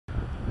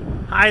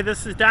Hi,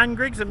 this is Don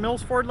Griggs at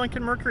Mills Ford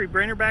Lincoln Mercury,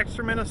 Brainerd,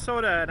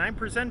 Minnesota, and I'm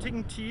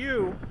presenting to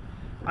you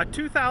a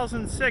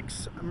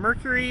 2006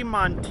 Mercury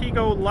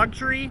Montego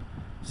Luxury,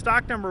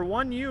 stock number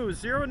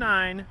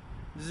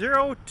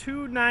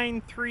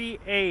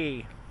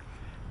 1U090293A.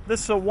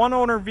 This is a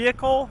one-owner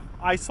vehicle.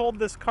 I sold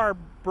this car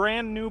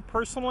brand new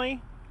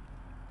personally.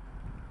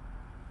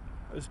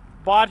 It was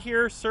bought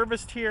here,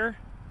 serviced here.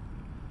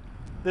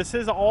 This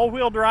is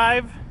all-wheel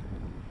drive.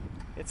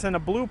 It's in a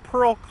blue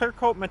pearl clear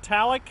coat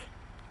metallic.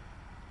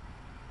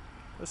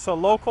 It's a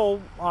local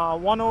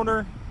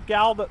one-owner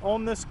gal that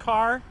owned this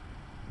car.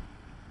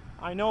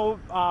 I know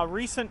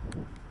recent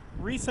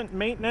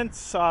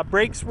maintenance,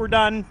 brakes were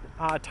done,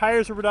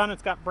 tires were done.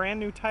 It's got brand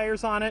new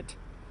tires on it.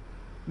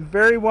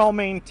 Very well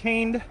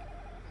maintained.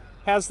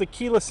 Has the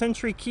keyless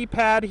entry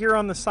keypad here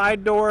on the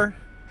side door.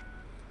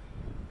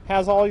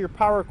 Has all your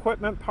power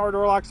equipment, power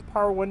door locks,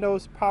 power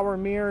windows, power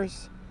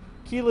mirrors,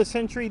 keyless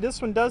entry.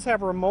 This one does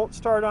have a remote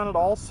start on it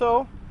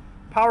also.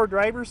 Power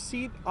driver's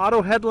seat,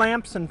 auto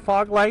headlamps and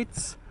fog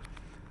lights.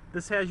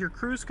 This has your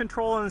cruise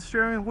control on the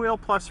steering wheel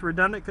plus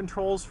redundant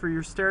controls for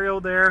your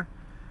stereo there.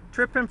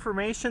 Trip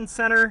information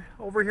center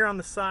over here on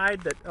the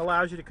side that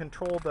allows you to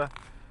control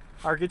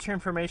or get your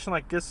information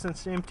like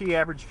distance to empty,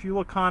 average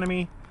fuel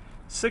economy.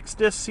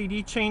 6-disc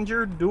CD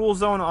changer, dual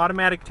zone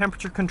automatic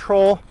temperature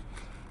control.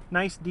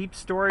 Nice deep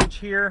storage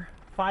here.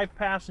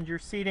 5-passenger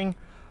seating.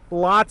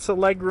 Lots of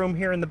leg room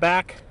here in the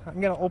back. I'm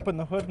going to open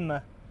the hood and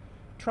the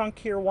trunk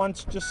here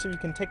once just so you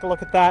can take a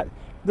look at that.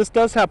 This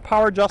does have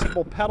power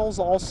adjustable pedals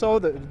also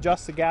that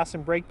adjust the gas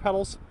and brake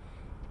pedals.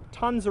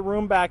 Tons of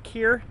room back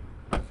here.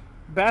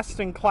 Best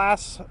in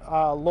class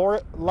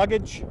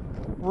luggage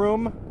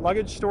room,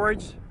 luggage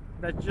storage.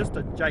 That's just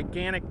a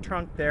gigantic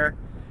trunk there.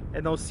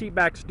 And those seat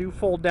backs do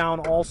fold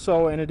down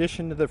also in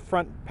addition to the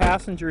front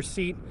passenger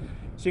seat.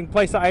 So you can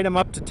place an item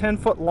up to 10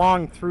 foot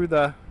long through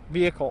the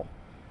vehicle.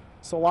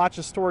 So lots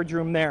of storage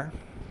room there.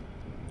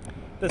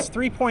 This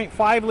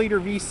 3.5 liter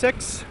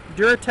V6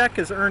 Duratec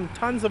has earned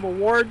tons of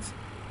awards,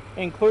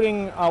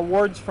 including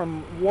awards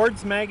from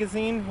Ward's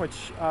magazine,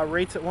 which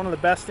rates it one of the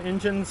best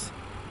engines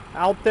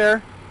out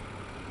there.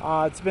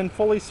 It's been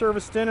fully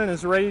serviced in and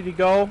is ready to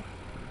go.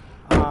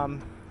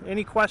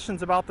 Any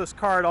questions about this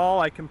car at all,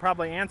 I can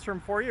probably answer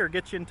them for you or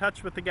get you in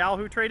touch with the gal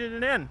who traded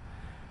it in.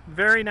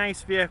 Very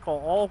nice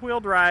vehicle, all-wheel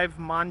drive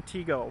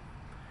Montego.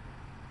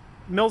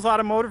 Mills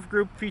Automotive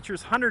Group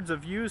features hundreds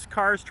of used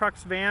cars,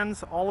 trucks,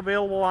 vans, all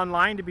available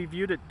online to be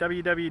viewed at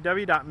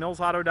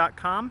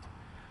www.millsauto.com.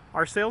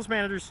 Our sales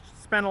managers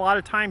spend a lot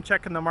of time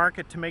checking the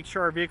market to make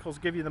sure our vehicles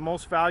give you the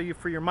most value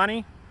for your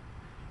money.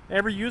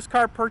 Every used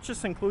car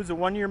purchase includes a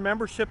 1-year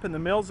membership in the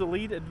Mills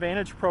Elite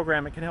Advantage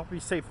program. It can help you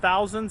save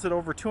thousands at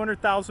over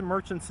 200,000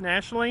 merchants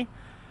nationally. You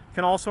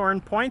can also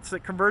earn points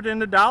that convert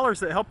into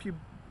dollars that help you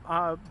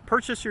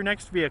purchase your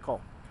next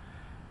vehicle.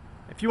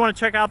 If you want to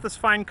check out this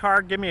fine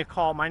car, give me a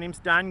call. My name's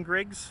Don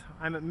Griggs.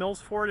 I'm at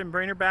Mills Ford in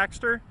Brainerd,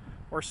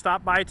 or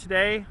stop by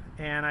today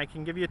and I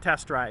can give you a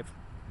test drive.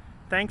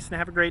 Thanks and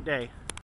have a great day.